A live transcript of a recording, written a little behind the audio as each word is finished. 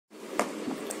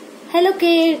Hello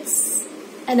kids,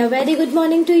 and a very good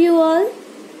morning to you all.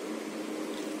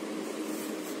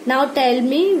 Now tell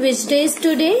me, which day is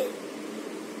today?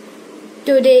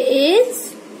 Today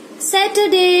is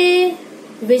Saturday.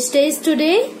 Which day is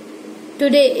today?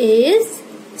 Today is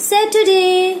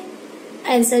Saturday.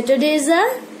 And Saturday is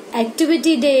a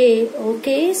activity day.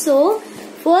 Okay, so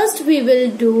first we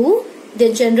will do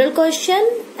the general question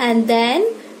and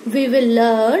then we will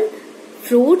learn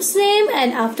fruits name,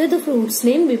 and after the fruits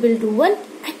name we will do one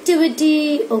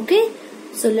activity. Okay,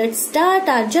 so let's start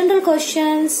our general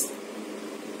questions.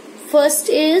 First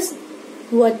is,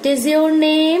 what is your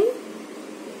name?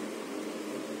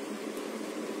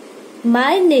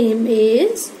 My name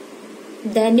is,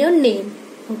 then your name.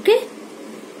 Okay,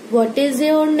 what is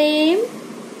your name?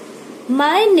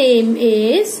 My name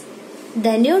is,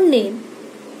 then your name.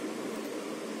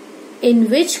 In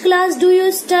which class do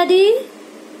you study?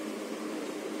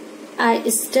 I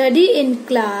study in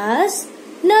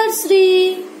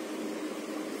Class-Nursery.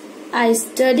 I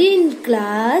study in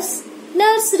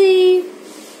Class-Nursery.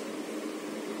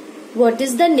 What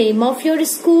is the name of your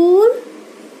school?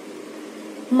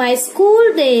 My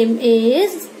school name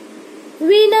is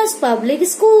Venus Public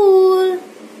School.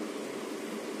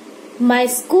 My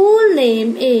school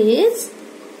name is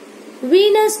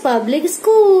Venus Public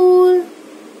School.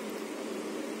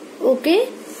 Okay.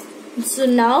 So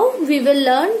now we will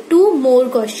learn two more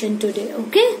questions today.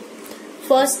 Okay.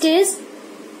 First is,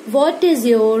 what is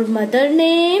your mother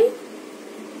name?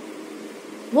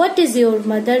 What is your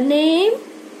mother name?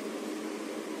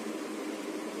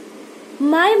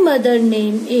 My mother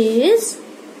name is,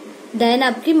 then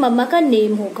आपकी मम्मा का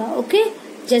name होगा. Okay,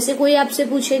 जैसे कोई आपसे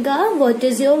पूछेगा what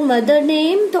is your mother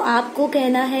name, तो आपको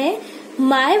कहना है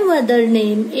my mother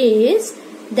name is,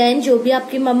 then जो भी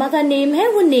आपकी मम्मा का नेम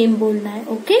है वो नेम बोलना है.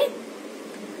 Okay,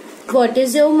 what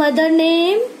is your mother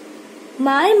name?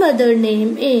 My mother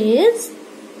name is,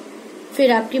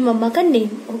 फिर आपकी मम्मा का name.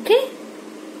 Okay,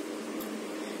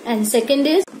 and second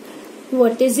is,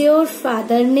 what is your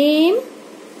father name?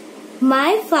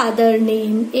 My father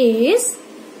name is,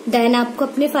 then आपको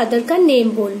अपने फादर का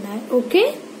नेम बोलना है. Okay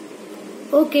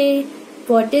okay,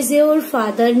 what is your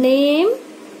father name?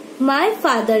 My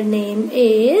father name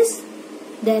is,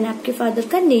 then आपके father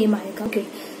का नेम आएगा. Okay,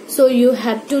 so you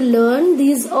have to learn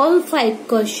these all 5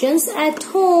 questions at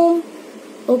home.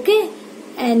 Okay,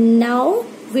 and now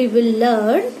we will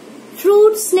learn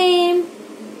fruits name.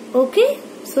 Okay,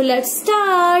 so let's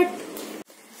start.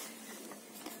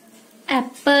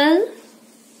 Apple,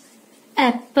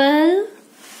 apple,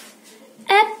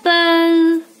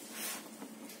 apple.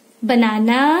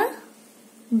 Banana,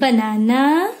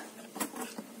 banana,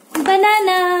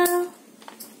 banana.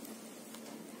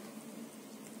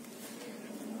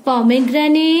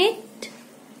 Pomegranate,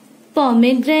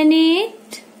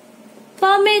 pomegranate,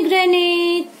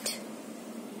 pomegranate.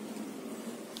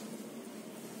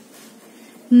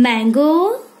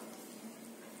 Mango,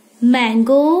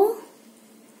 mango,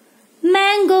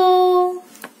 mango.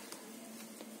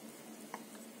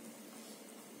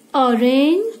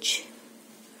 Orange,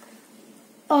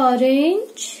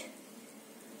 orange,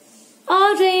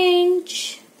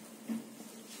 orange.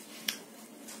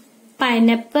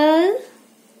 Pineapple,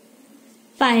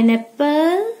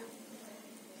 pineapple,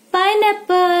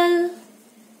 pineapple.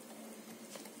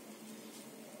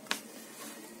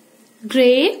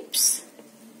 Grapes,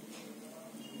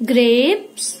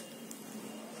 grapes,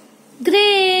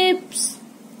 grapes.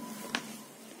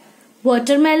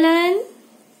 Watermelon,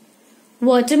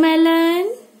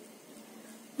 watermelon,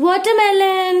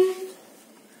 watermelon.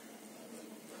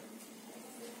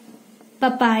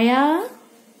 Papaya,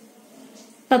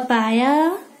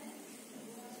 papaya,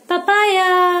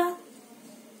 papaya.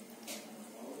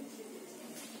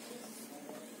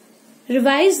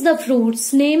 Revise the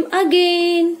fruits name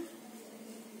again.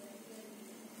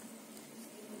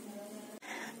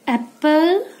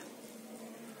 Apple,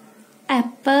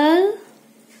 apple,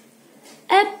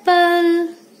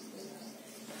 apple.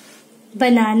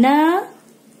 Banana,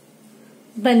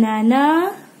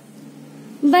 banana,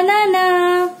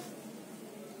 banana.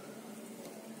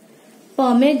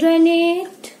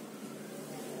 Pomegranate,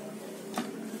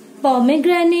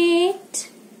 pomegranate,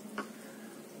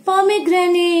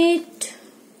 pomegranate.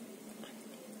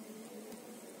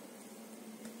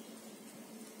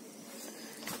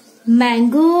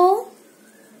 Mango,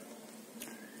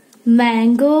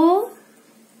 mango,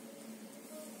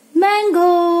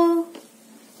 mango.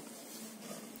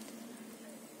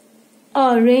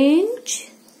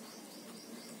 Orange,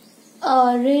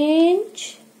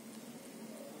 orange,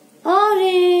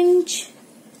 orange.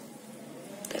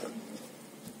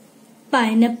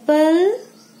 Pineapple,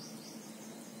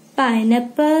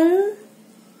 pineapple,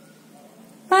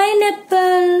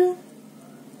 pineapple.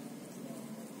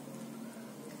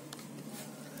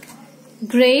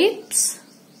 Grapes,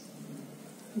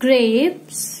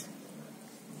 grapes,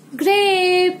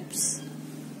 grapes.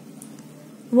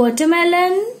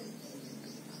 Watermelon,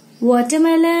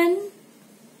 watermelon,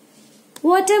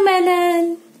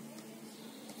 watermelon.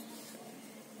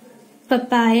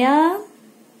 Papaya,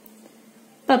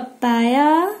 papaya,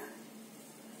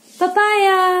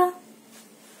 papaya.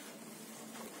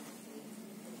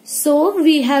 So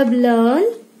we have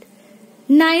learned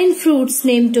 9 fruits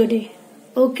name today.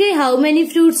 Okay, how many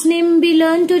fruits name we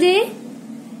learned today?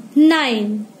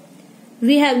 9.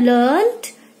 We have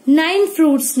learned 9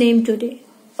 fruits name today.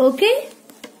 Okay?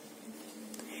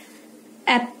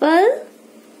 Apple,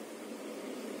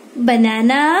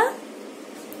 banana,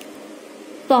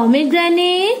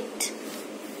 pomegranate,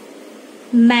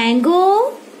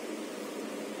 mango,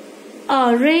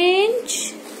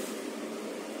 orange,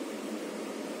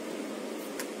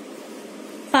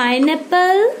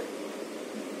 pineapple,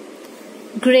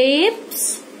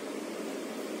 grapes,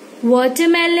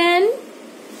 watermelon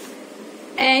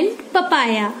and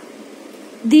papaya.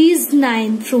 These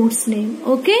 9 fruits name.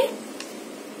 Okay?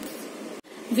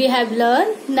 We have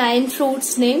learned 9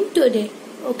 fruits name today.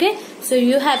 Okay? So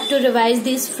you have to revise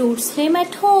these fruits name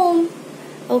at home.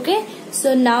 Okay?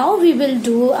 So now we will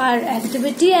do our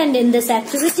activity, and in this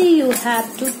activity you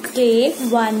have to take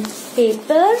one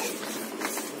paper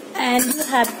and you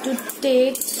have to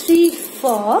take 3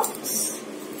 forks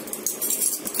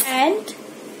and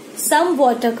some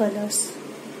watercolors.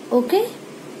 Okay?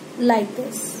 Like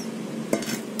this.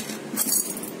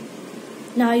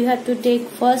 Now you have to take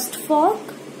first fork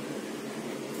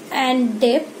and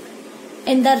dip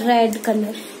in the red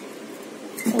color.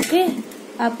 Okay?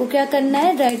 आपको क्या करना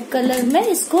है? Red colour में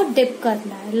इसको dip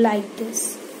करना है, like this.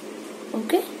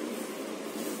 Okay?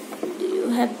 You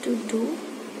have to do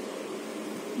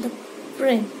the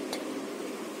print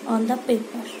on the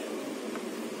paper.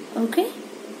 Okay?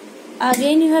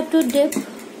 Again you have to dip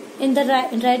in the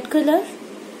red color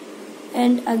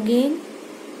and again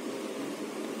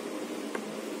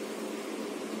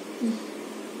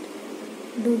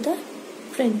do the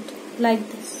print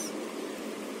like this.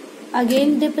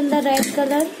 Again dip in the red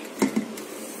color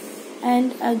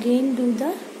and again do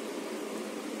the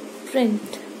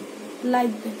print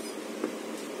like this.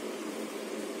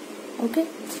 Okay?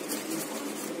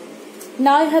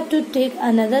 Now you have to take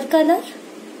another color.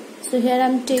 So here I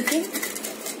am taking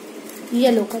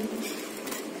yellow color.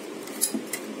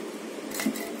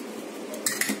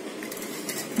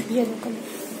 Yellow color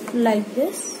like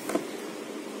this,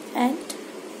 and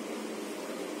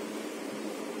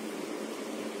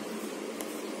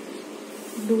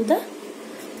do the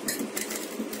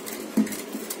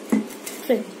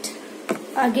print.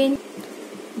 Again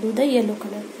do the yellow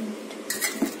color print.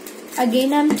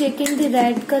 Again I am taking the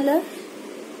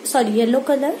yellow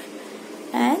color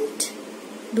and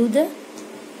do the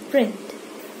print.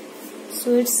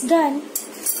 So it's done.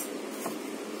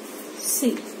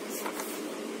 See,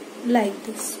 like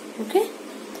this. Okay?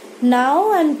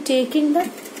 Now I am taking the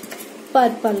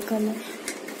purple color.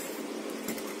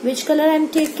 Which color I am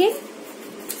taking?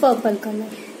 Purple color.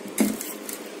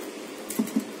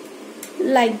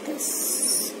 Like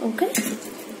this. Okay?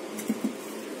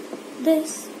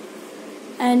 This.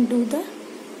 And do the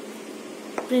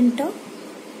print of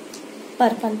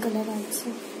purple color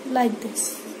also. Like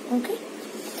this. Okay?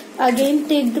 Again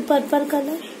take the purple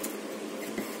color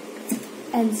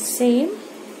and same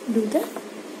do the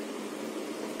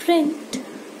print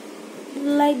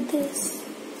like this.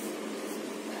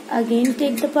 Again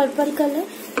take the purple color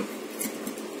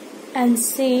and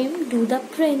same do the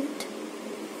print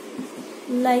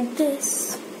like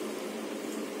this.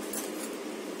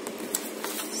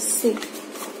 See,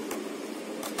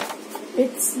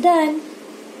 it's done.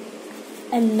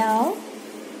 And now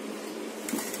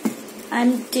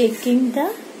I'm taking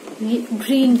the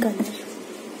green color.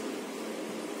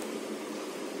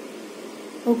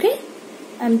 Okay,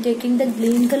 I'm taking the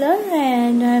green color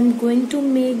and I'm going to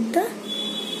make the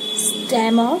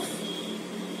stem of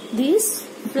this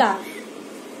flower.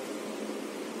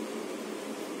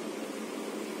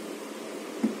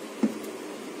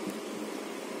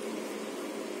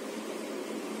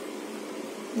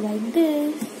 Like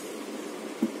this.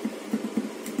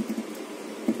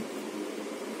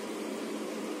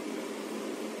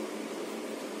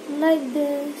 Like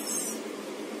this.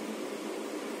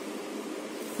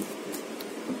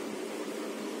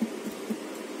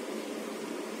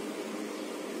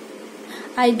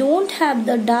 I don't have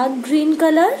the dark green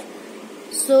color,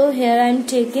 so here I am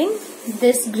taking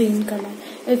this green color.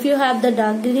 If you have the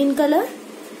dark green color,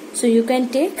 so you can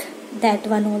take that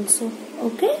one also.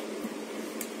 Okay.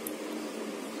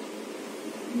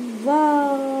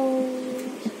 Wow.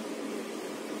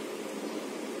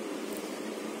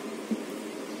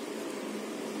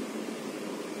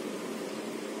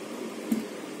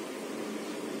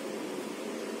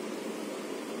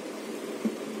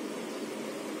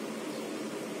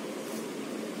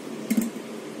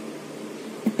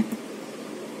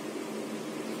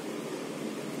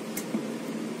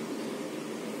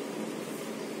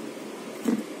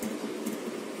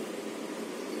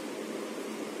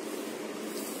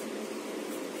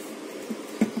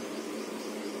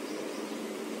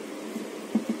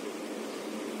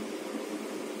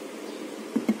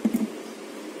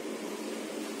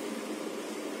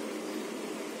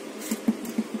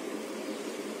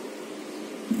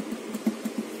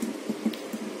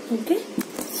 Okay,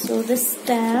 so the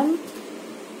stamp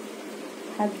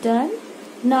have done.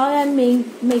 Now I am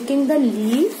making the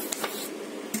leaf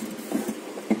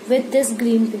with this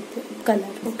green color.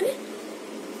 Okay,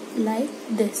 like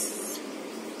this.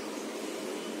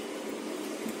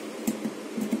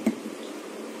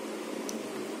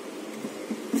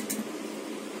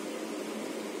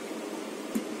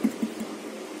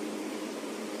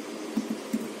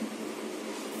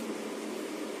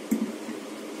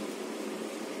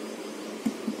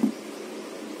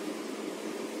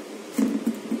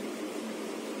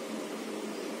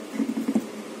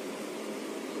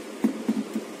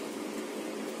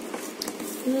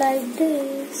 Like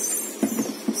this.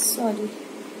 Sorry,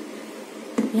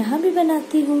 यहाँ भी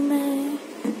बनाती हूँ मैं.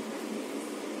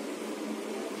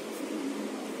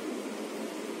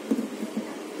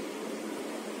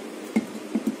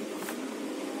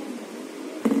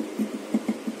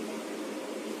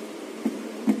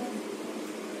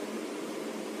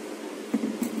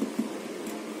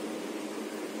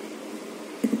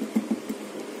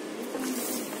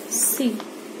 See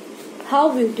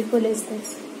how beautiful is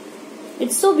this.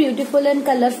 It's so beautiful and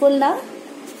colorful now,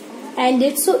 and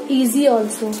it's so easy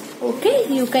also. Okay,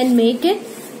 you can make it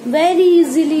very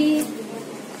easily.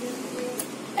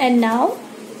 And now,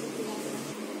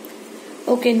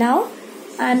 okay, now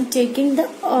I'm taking the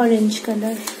orange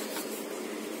color,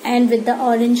 and with the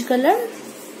orange color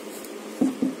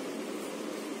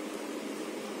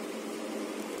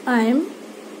I'm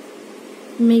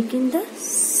making the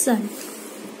sun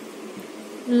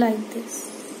like this.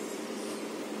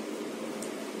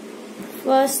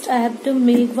 First I have to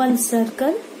make one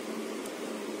circle,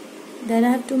 then I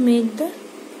have to make the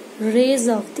rays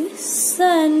of the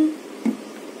sun.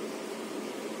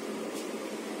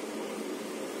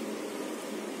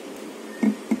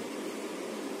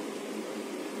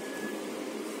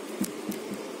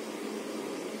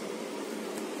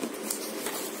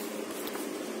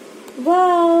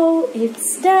 Wow,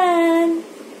 it's done.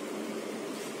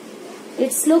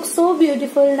 It looks so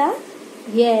beautiful now.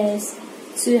 Yes.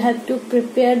 So you have to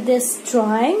prepare this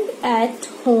drawing at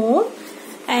home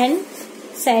and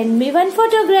send me one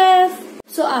photograph.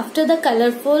 So after the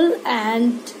colorful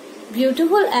and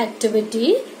beautiful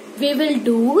activity, we will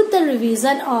do the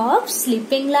revision of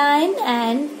sleeping line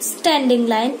and standing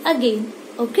line again.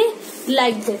 Okay,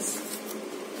 like this.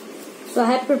 So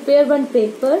I have prepared one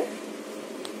paper,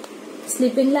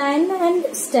 sleeping line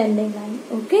and standing line.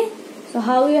 Okay, so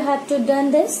how you have to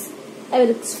done this, I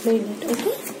will explain it.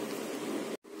 Okay.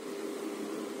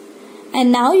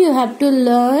 And now you have to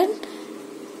learn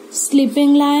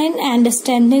sleeping line and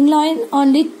standing line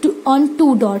only on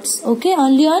 2 dots. Okay,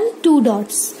 only on 2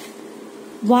 dots.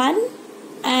 1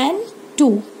 and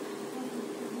 2.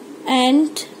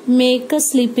 And make a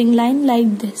sleeping line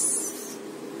like this.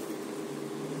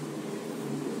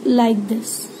 Like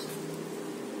this.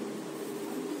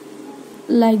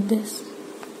 Like this.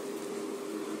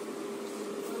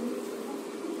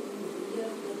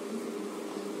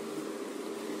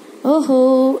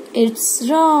 Oh, it's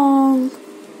wrong.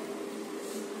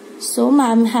 So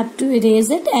ma'am have to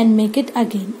erase it and make it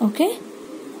again. Okay.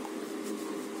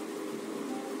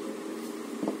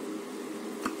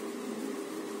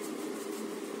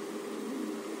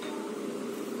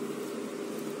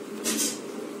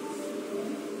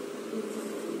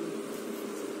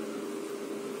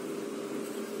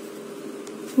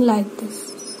 Like this.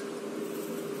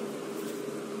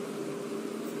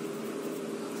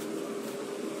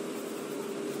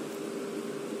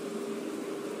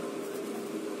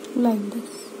 Like this.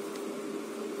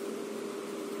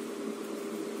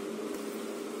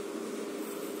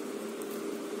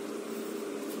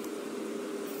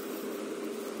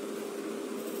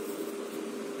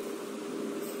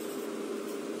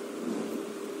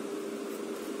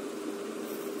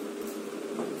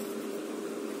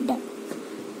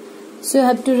 So you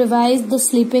have to revise the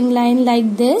sleeping line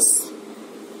like this,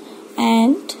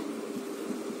 and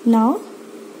now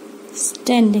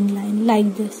standing line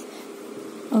like this.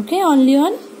 Okay, only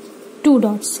on 2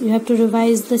 dots. You have to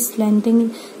revise the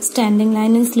standing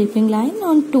line and sleeping line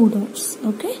on 2 dots.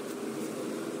 Okay,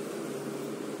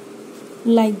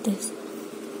 like this.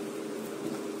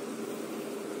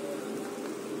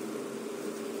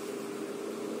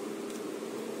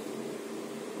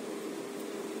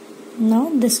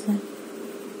 Now this one.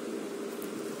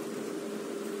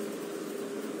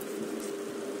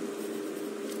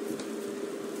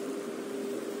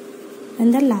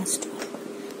 And the last one.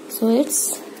 So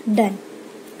it's done.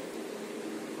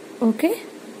 Okay.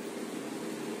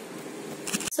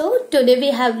 So today we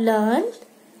have learned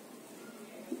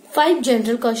 5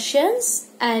 general questions,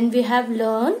 and we have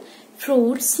learned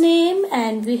fruits name,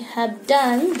 and we have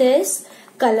done this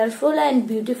colorful and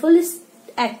beautiful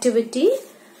activity,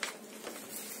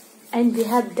 and we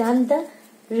have done the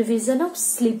revision of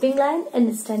sleeping line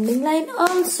and standing line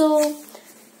also.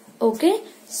 Okay,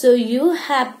 so you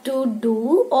have to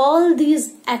do all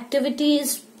these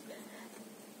activities,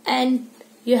 and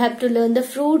you have to learn the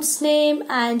fruits name,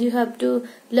 and you have to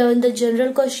learn the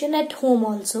general question at home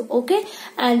also. Okay,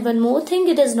 and one more thing,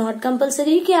 it is not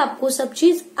compulsory कि आपको सब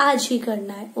चीज आज ही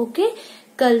करना है. Okay,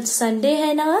 कल Sunday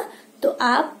है ना, तो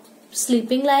आप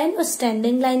स्लीपिंग लाइन और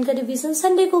स्टैंडिंग लाइन का रिवीजन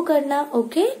संडे को करना.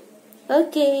 Okay,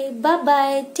 bye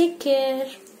bye, take care.